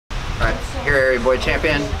Here, area boy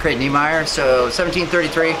champion, Creighton Niemeyer. So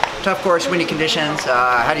 1733, tough course, windy conditions.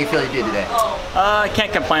 How do you feel you did today? I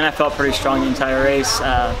can't complain. I felt pretty strong the entire race.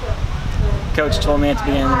 Coach told me at the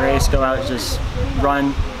beginning of the race, go out and just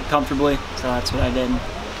run comfortably. So that's what I did.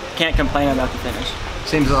 Can't complain about the finish.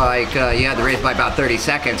 Seems like you had the race by about 30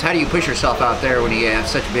 seconds. How do you push yourself out there when you have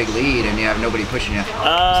such a big lead and you have nobody pushing you?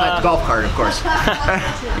 Besides the golf cart, of course.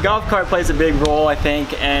 The golf cart plays a big role, I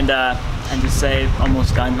think, and just say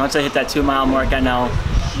almost done. Once I hit that 2 mile mark, I know,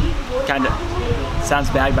 kind of, sounds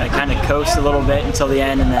bad, but I kind of coast a little bit until the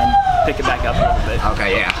end and then pick it back up a little bit.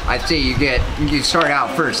 Okay, yeah. I see you start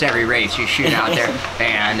out first every race, you shoot out there,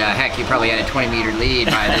 and heck, you probably had a 20-meter lead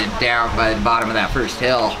by the bottom of that first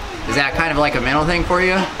hill. Is that kind of like a mental thing for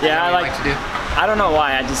you? Yeah, I like to do. I don't know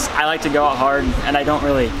why. I like to go out hard, and I don't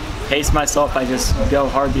really pace myself. I just go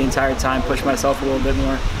hard the entire time, push myself a little bit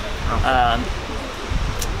more.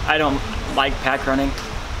 I don't like pack running.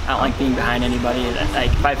 I don't like being behind anybody.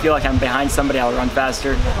 Like, if I feel like I'm behind somebody, I'll run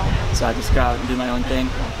faster. So I just go out and do my own thing.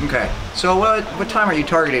 Okay. So what time are you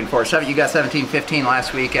targeting for? You got 17:15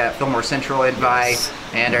 last week at Fillmore Central Advice,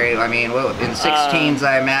 and I mean, in 16s,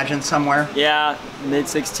 I imagine somewhere. Yeah, mid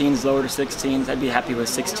 16s, lower to 16s. I'd be happy with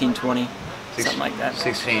 16:20. Something like that.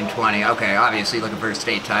 16:20. Okay, obviously looking for a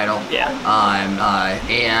state title. Yeah.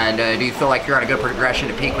 And do you feel like you're on a good progression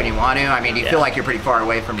to peak when you want to? I mean, do you feel like you're pretty far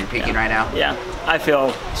away from your peaking right now? Yeah. I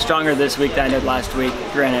feel stronger this week than I did last week.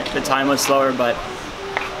 Granted, the time was slower, but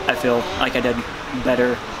I feel like I did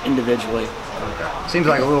better individually. Okay. Seems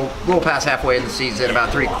like a little past halfway in the season, about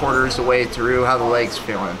 3/4 the way through. How the legs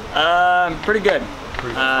feeling? Pretty good.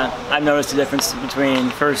 I've noticed a difference between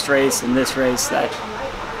first race and this race that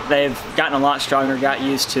they've gotten a lot stronger, got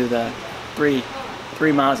used to the three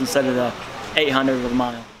miles instead of the 800 of a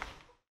mile.